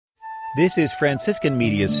This is Franciscan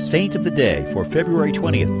Media's Saint of the Day for February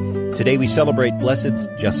 20th. Today we celebrate Blesseds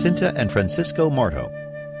Jacinta and Francisco Marto.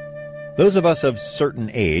 Those of us of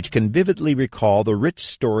certain age can vividly recall the rich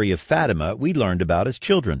story of Fátima we learned about as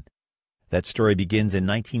children. That story begins in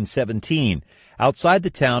 1917, outside the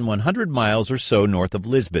town 100 miles or so north of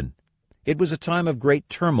Lisbon. It was a time of great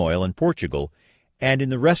turmoil in Portugal and in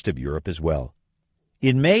the rest of Europe as well.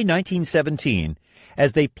 In May 1917,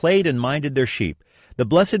 as they played and minded their sheep, the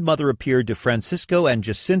Blessed Mother appeared to Francisco and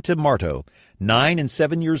Jacinta Marto, 9 and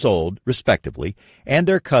 7 years old, respectively, and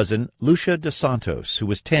their cousin Lucia dos Santos, who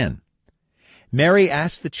was 10. Mary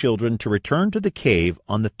asked the children to return to the cave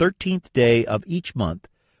on the 13th day of each month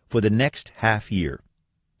for the next half year.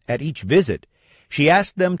 At each visit, she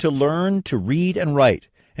asked them to learn to read and write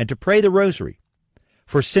and to pray the rosary,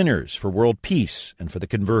 for sinners, for world peace, and for the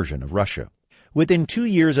conversion of Russia. Within 2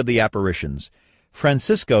 years of the apparitions,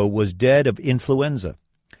 Francisco was dead of influenza.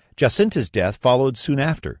 Jacinta's death followed soon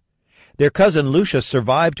after. Their cousin Lucia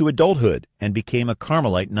survived to adulthood and became a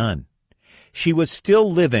Carmelite nun. She was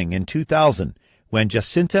still living in 2000 when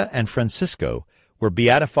Jacinta and Francisco were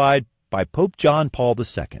beatified by Pope John Paul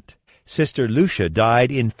II. Sister Lucia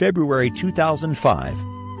died in February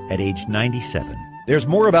 2005 at age 97. There's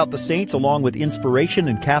more about the saints along with inspiration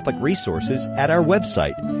and Catholic resources at our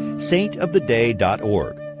website,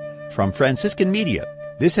 saintoftheday.org. From Franciscan Media,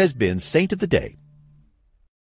 this has been Saint of the Day.